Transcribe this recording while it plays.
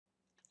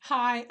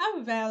Hi,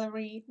 I'm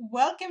Valerie.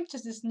 Welcome to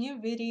this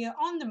new video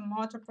on the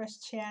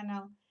WordPress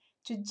channel.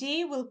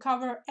 Today we'll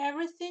cover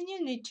everything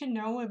you need to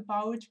know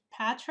about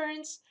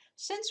patterns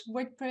since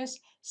WordPress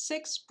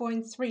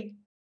 6.3,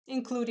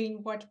 including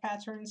what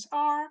patterns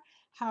are,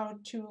 how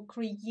to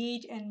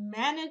create and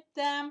manage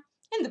them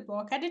in the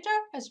block editor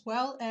as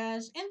well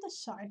as in the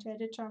site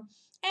editor,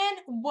 and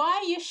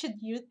why you should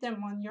use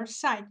them on your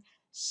site.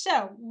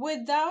 So,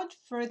 without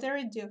further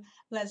ado,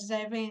 let's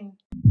dive in.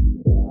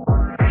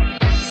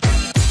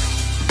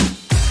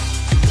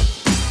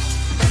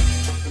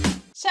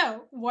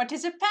 So, what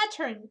is a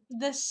pattern?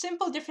 The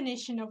simple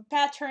definition of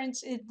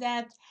patterns is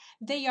that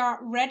they are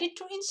ready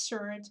to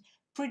insert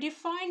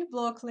predefined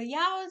block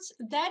layouts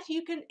that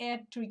you can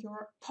add to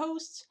your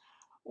posts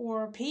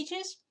or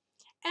pages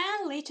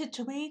and later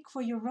tweak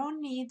for your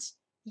own needs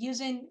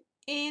using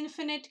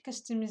infinite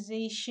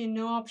customization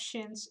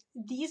options.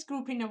 These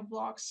grouping of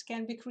blocks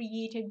can be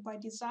created by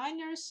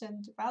designers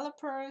and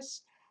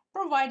developers,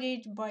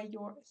 provided by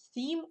your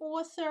theme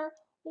author,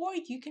 or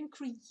you can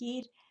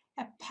create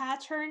a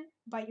pattern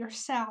by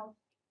yourself.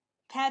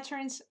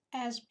 Patterns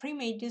as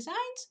pre-made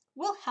designs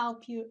will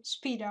help you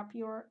speed up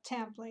your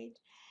template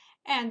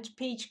and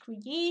page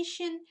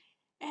creation,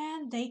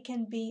 and they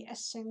can be a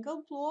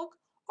single block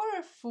or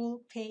a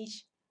full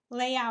page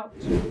layout.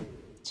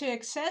 To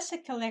access a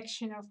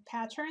collection of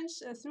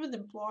patterns through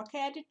the block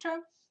editor,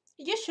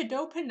 you should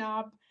open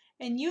up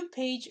a new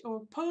page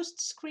or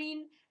post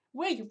screen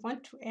where you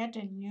want to add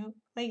a new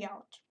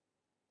layout.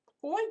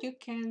 Or you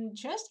can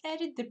just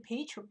edit the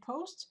page or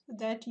post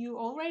that you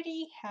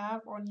already have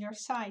on your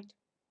site.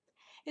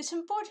 It's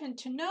important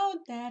to note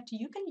that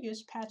you can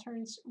use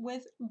patterns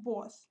with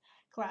both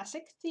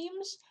classic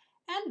themes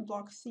and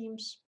block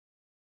themes.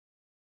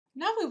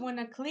 Now we want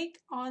to click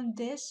on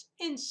this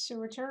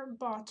inserter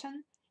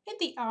button in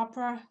the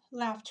upper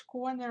left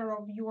corner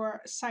of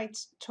your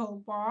site's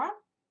toolbar.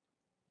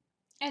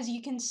 As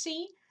you can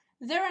see,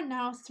 there are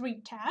now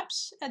three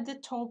tabs at the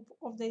top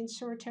of the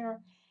inserter,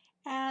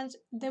 and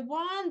the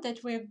one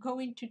that we're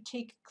going to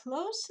take a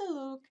closer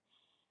look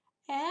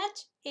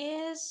at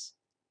is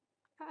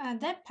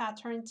the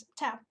Patterns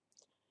tab.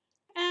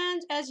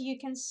 And as you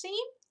can see,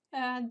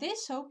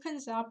 this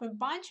opens up a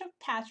bunch of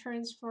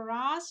patterns for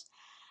us,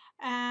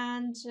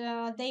 and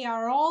they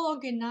are all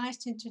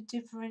organized into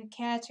different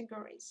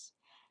categories.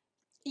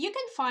 You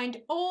can find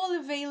all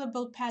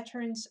available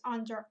patterns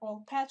under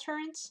All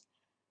Patterns.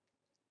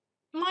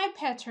 My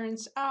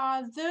patterns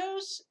are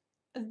those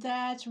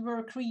that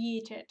were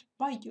created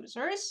by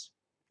users.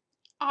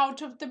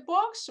 Out of the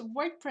box,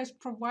 WordPress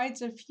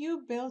provides a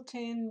few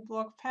built-in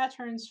block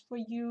patterns for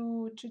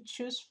you to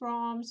choose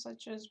from,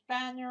 such as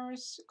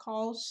banners,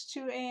 calls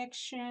to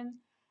action,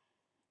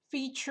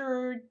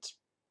 featured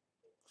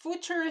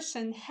footers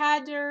and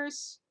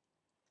headers,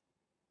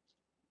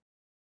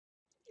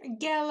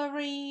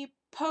 gallery,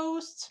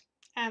 posts,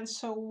 and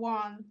so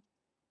on.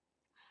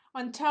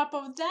 On top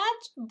of that,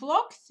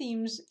 block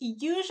themes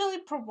usually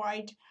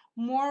provide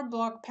more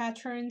block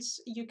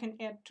patterns you can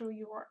add to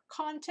your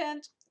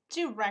content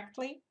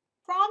directly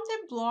from the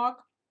block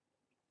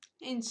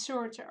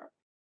inserter.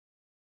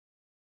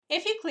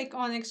 If you click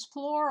on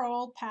Explore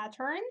All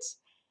Patterns,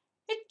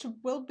 it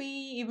will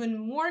be even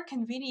more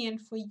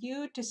convenient for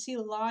you to see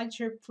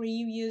larger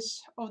previews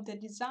of the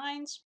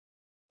designs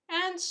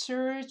and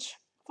search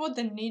for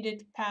the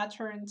needed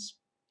patterns.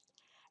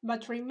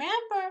 But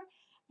remember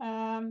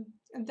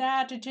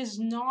that it is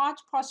not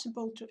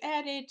possible to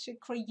edit,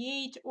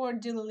 create, or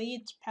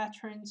delete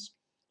patterns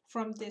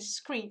from this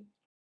screen.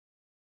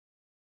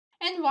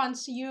 And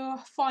once you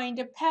find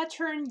a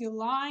pattern you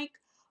like,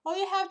 all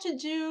you have to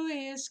do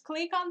is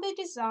click on the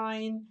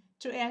design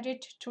to add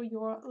it to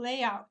your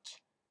layout.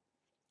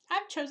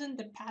 I've chosen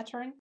the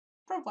pattern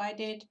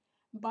provided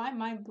by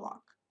my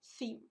block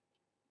theme.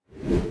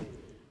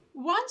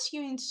 Once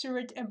you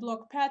insert a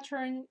block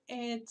pattern,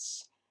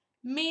 it's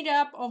made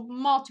up of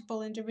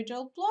multiple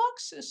individual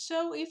blocks,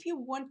 so if you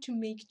want to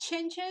make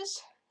changes,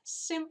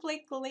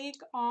 simply click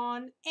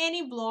on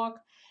any block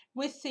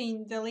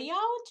within the layout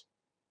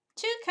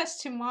to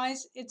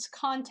customize its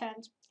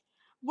content.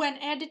 When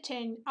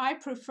editing, I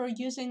prefer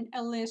using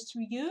a list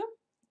view.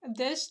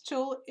 This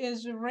tool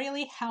is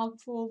really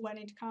helpful when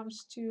it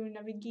comes to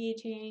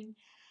navigating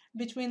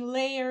between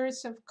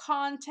layers of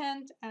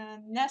content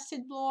and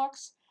nested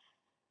blocks.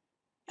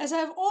 As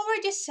I've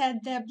already said,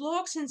 the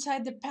blocks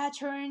inside the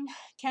pattern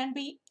can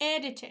be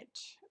edited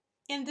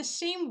in the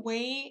same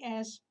way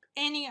as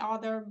any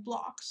other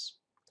blocks.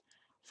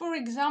 For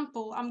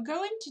example, I'm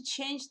going to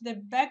change the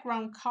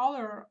background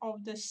color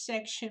of the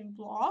section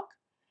block.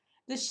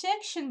 The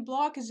section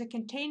block is a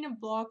container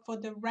block for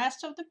the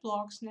rest of the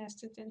blocks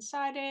nested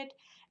inside it.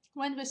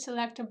 When we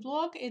select a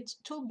block, its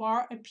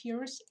toolbar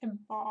appears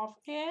above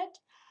it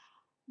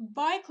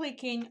by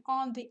clicking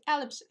on the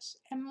ellipses.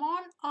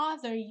 Among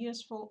other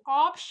useful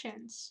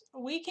options,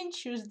 we can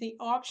choose the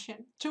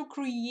option to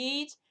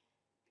create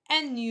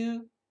a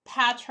new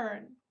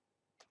pattern.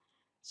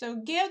 So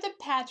give the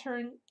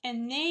pattern a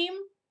name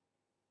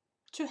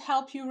to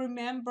help you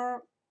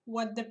remember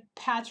what the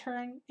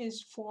pattern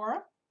is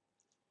for.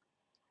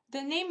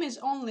 the name is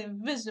only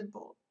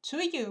visible to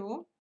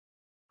you.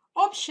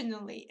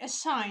 Optionally,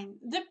 assign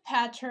the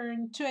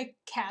pattern to a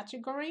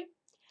category,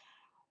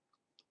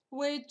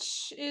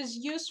 which is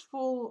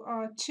useful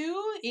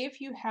too if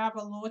you have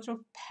a lot of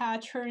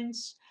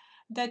patterns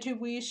that you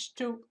wish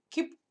to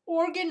keep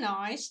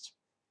organized.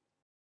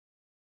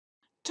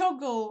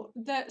 Toggle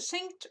the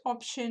synced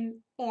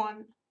option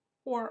on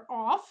or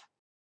off.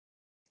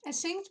 A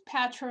synced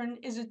pattern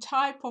is a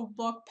type of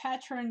block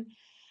pattern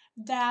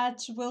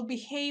that will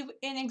behave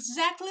in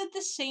exactly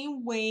the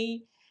same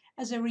way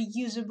as a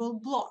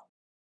reusable block.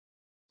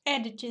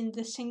 Editing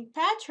the sync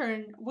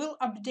pattern will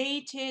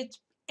update it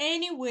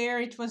anywhere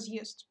it was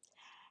used.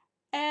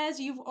 As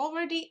you've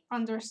already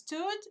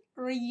understood,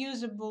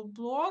 reusable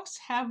blocks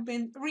have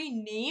been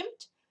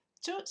renamed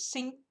to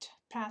synced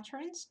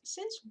patterns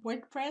since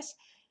WordPress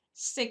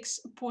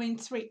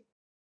 6.3.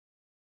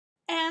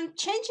 And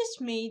changes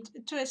made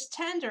to a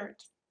standard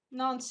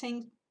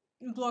non-synced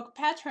block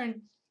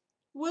pattern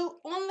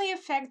will only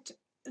affect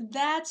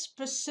that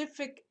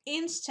specific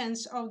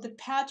instance of the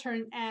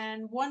pattern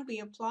and won't be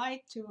applied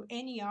to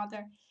any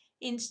other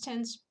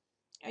instance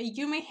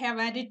you may have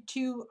added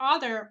to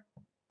other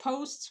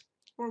posts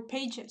or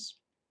pages.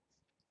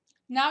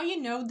 Now you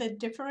know the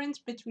difference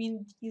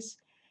between these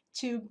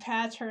two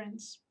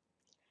patterns.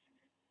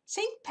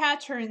 Sync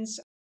patterns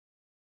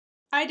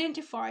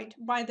identified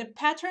by the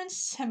pattern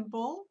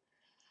symbol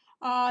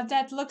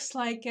that looks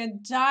like a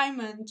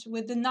diamond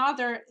with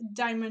another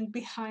diamond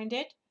behind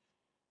it.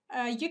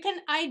 You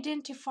can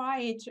identify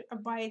it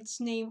by its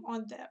name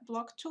on the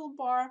block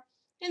toolbar,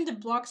 in the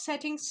block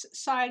settings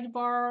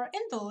sidebar,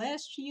 in the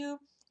list view,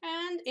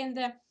 and in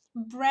the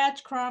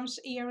breadcrumbs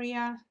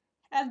area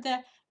at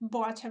the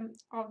bottom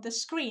of the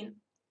screen.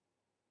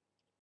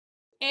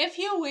 If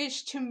you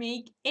wish to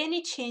make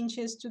any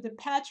changes to the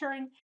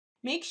pattern,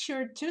 make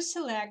sure to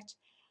select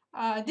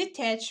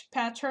Detach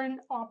Pattern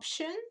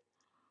option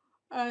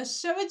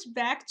so it's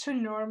back to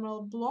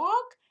normal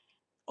block.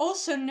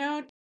 Also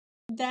note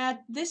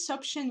that this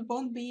option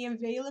won't be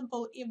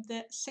available if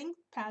the sync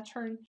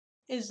pattern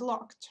is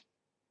locked.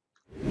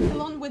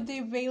 Along with the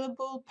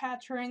available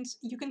patterns,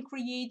 you can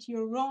create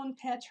your own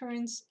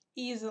patterns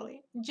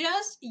easily.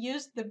 Just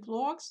use the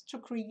blocks to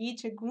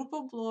create a group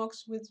of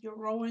blocks with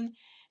your own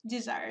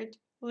desired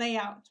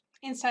layout.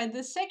 Inside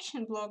the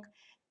section block,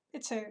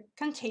 it's a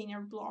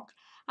container block.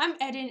 I'm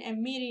adding a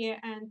media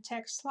and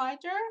text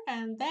slider,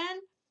 and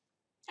then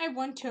I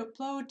want to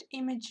upload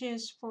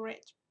images for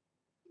it.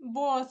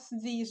 Both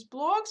these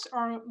blocks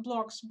are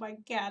blocks by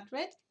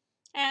Gatwit,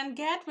 and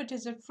Gatwit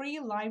is a free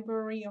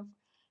library of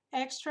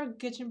extra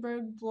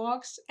Gutenberg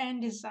blocks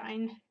and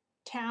design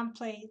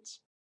templates.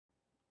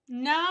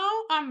 Now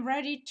I'm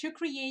ready to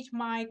create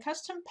my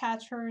custom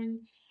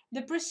pattern.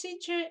 The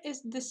procedure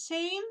is the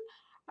same,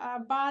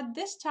 but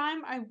this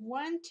time I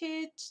want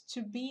it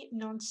to be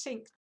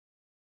non-sync.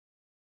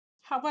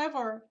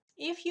 However,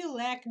 if you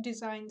lack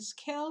design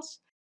skills,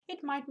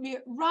 it might be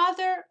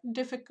rather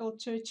difficult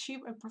to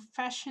achieve a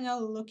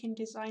professional looking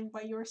design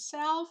by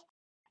yourself,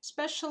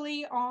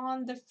 especially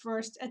on the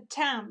first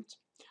attempt,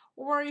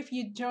 or if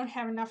you don't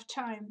have enough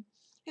time.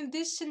 In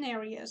these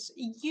scenarios,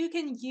 you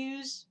can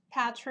use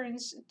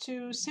patterns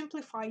to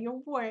simplify your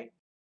work.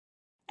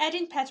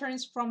 Adding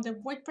patterns from the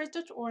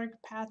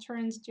WordPress.org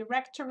patterns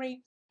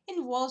directory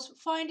involves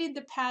finding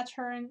the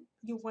pattern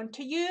you want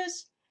to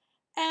use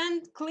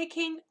and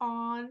clicking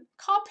on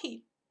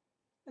copy.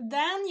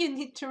 Then you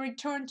need to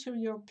return to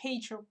your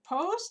page or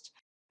post,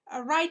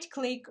 right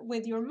click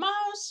with your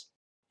mouse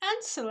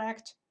and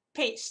select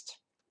paste.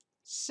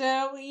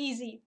 So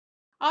easy.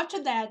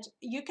 After that,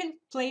 you can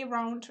play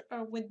around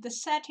with the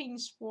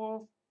settings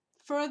for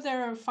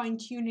further fine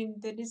tuning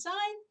the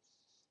design.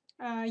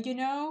 Uh, you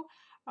know,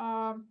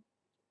 um,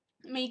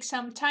 Make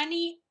some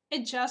tiny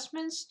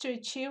adjustments to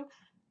achieve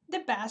the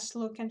best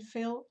look and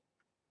feel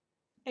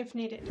if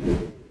needed.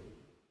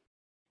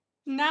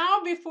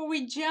 Now, before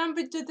we jump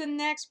into the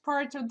next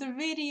part of the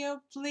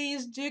video,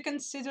 please do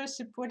consider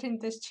supporting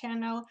this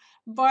channel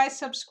by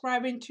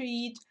subscribing to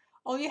it.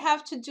 All you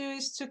have to do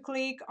is to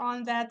click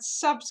on that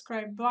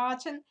subscribe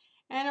button.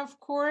 And of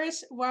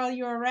course, while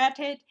you're at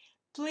it,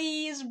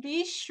 please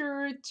be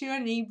sure to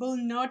enable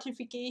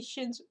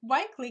notifications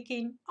by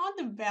clicking on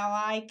the bell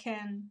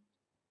icon.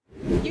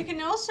 You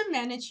can also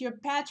manage your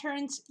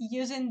patterns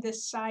using the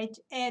site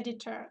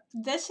editor.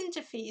 This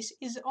interface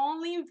is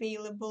only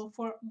available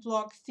for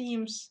block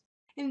themes.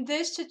 In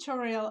this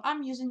tutorial,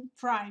 I'm using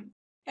Prime,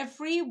 a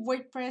free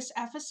WordPress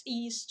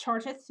FSE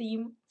starter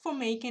theme for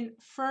making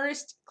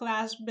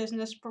first-class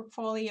business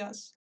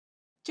portfolios.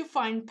 To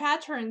find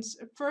patterns,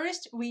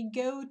 first we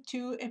go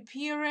to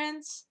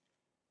Appearance,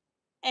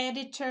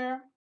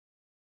 Editor,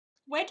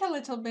 wait a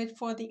little bit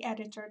for the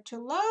editor to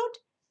load,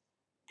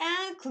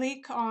 and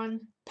click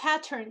on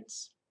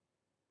Patterns.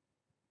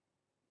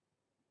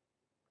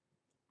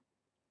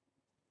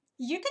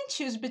 You can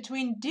choose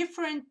between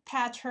different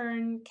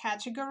pattern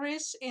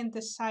categories in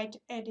the site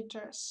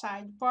editor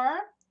sidebar.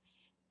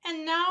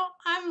 And now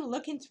I'm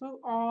looking through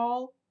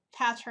all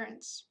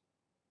patterns.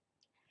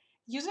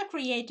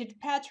 User-created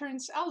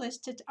patterns are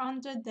listed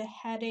under the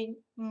heading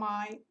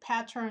My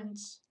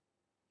Patterns.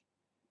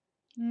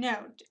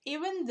 Note,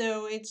 even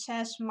though it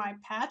says My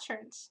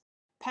Patterns,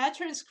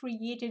 patterns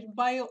created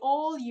by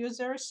all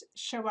users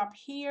show up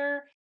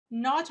here,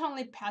 not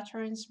only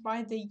patterns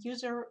by the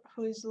user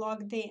who is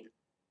logged in.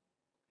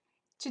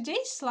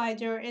 Today's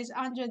slider is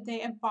under the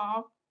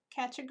Above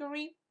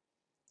category,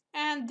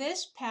 and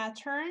this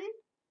pattern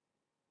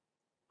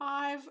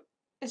I've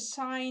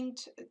assigned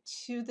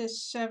to the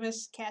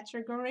Service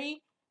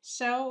category,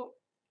 so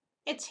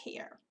it's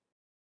here.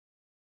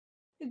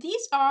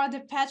 These are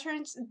the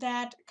patterns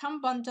that come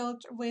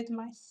bundled with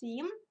my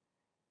theme,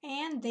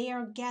 and they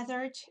are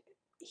gathered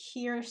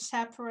here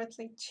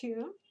separately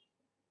too.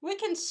 We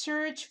can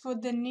search for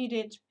the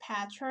needed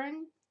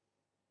pattern.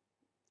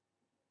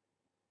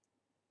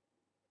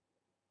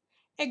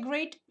 A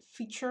great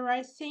feature,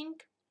 I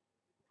think.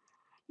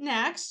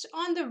 Next,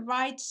 on the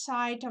right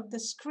side of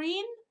the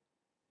screen,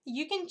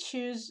 you can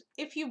choose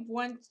if you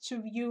want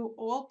to view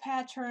all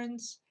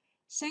patterns,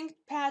 synced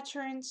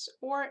patterns,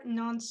 or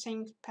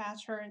non-synced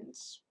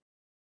patterns.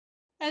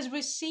 As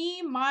we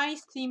see, my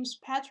theme's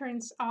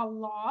patterns are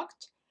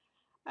locked,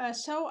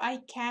 so I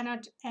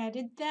cannot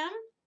edit them.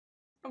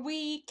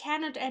 We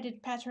cannot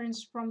edit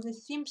patterns from the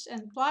themes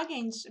and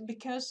plugins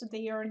because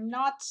they are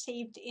not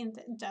saved in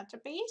the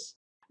database.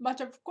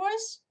 But of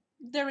course,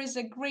 there is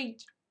a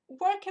great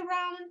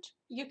workaround.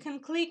 You can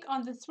click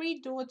on the three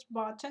dots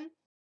button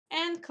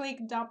and click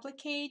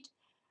duplicate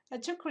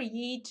to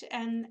create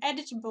an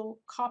editable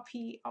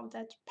copy of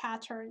that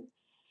pattern.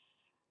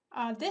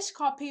 This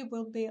copy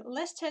will be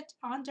listed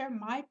under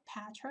My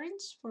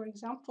Patterns, for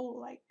example,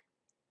 like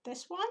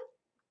this one.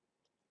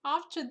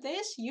 After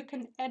this, you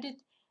can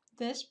edit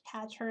this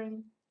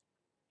pattern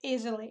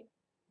easily.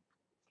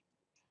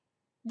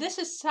 This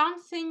is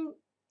something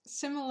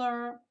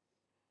similar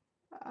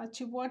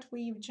to what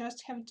we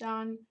just have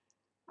done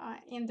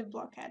in the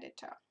block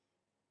editor.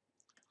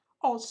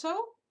 Also,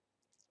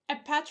 a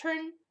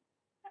pattern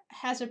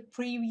has a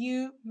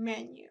preview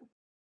menu.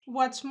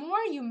 What's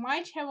more, you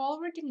might have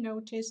already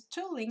noticed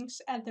two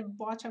links at the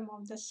bottom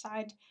of the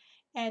site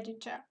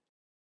editor.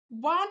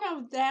 One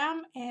of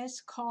them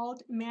is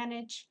called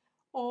Manage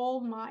All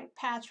My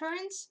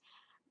Patterns,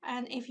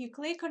 and if you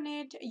click on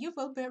it, you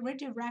will be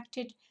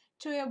redirected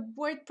to a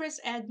WordPress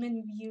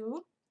admin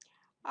view.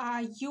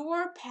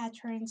 Your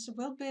patterns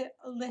will be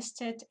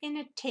listed in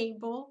a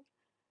table.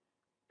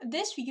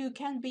 This view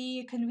can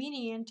be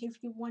convenient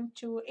if you want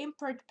to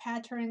import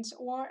patterns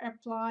or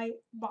apply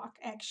bulk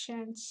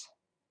actions.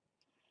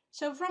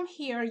 So from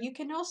here, you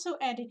can also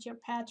edit your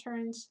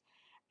patterns.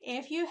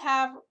 If you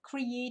have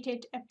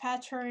created a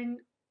pattern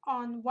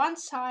on one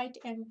site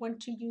and want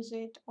to use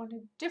it on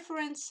a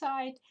different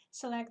site,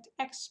 select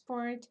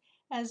Export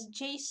as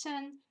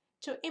JSON.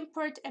 To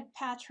import a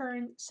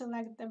pattern,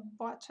 select the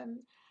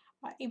button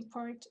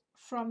Import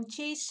from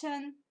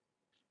JSON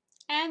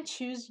and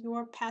choose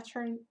your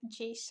pattern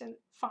JSON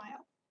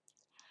file.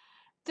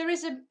 There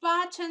is a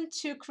button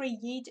to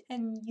create a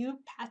new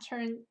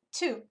pattern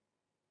too.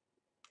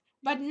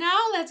 But now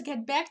let's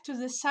get back to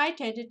the site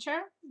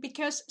editor,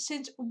 because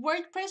since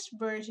WordPress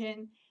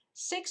version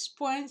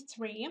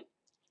 6.3,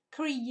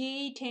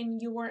 creating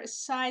your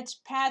site's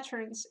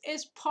patterns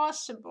is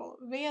possible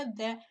via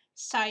the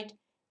site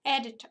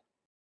editor.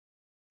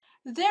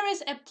 There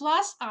is a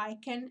plus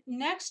icon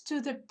next to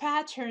the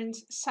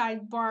patterns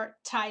sidebar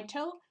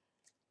title,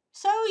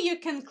 so you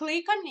can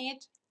click on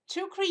it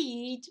to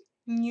create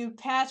new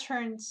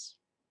patterns.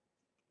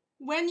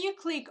 When you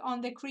click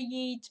on the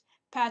Create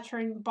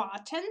Pattern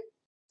button,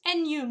 a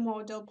new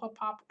modal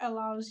pop-up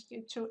allows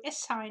you to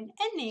assign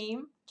a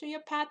name to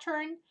your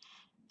pattern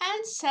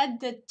and set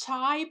the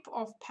type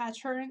of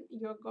pattern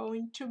you're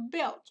going to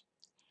build,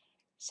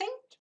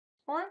 synced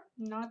or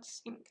not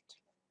synced.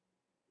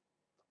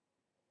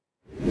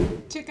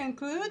 To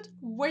conclude,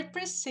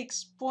 WordPress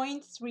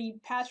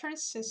 6.3 pattern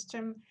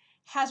system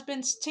has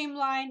been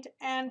streamlined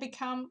and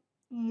become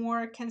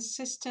more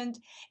consistent.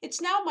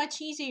 It's now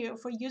much easier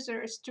for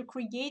users to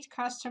create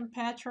custom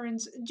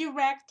patterns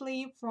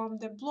directly from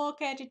the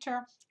block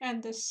editor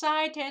and the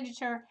site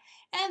editor,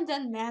 and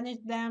then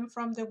manage them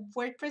from the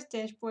WordPress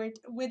dashboard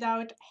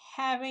without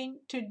having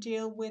to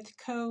deal with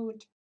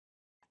code.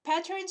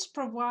 Patterns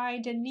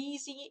provide an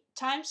easy,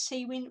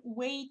 time-saving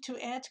way to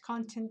add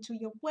content to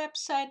your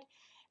website.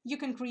 You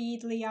can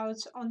create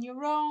layouts on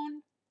your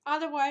own.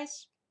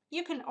 Otherwise,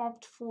 you can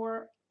opt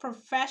for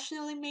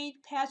professionally made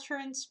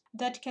patterns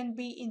that can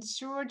be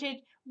inserted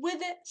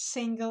with a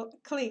single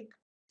click.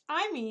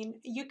 I mean,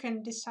 you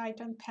can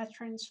decide on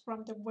patterns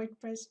from the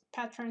WordPress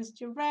patterns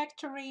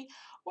directory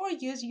or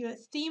use your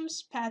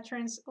theme's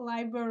patterns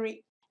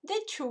library. The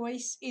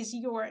choice is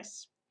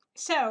yours.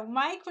 So,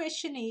 my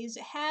question is,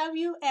 have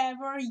you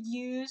ever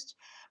used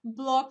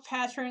block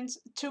patterns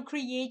to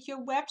create your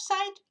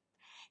website?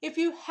 If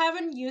you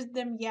haven't used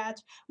them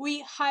yet,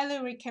 we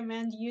highly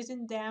recommend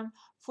using them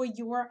for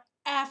your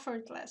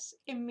effortless,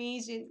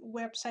 amazing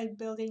website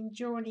building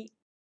journey.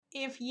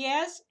 If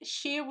yes,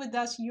 share with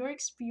us your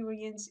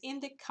experience in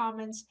the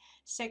comments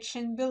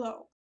section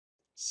below.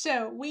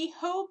 So, we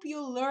hope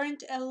you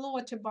learned a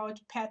lot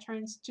about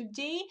patterns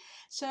today.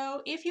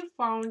 So, if you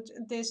found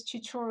this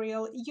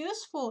tutorial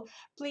useful,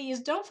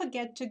 please don't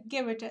forget to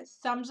give it a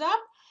thumbs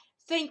up.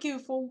 Thank you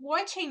for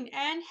watching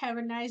and have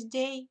a nice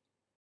day.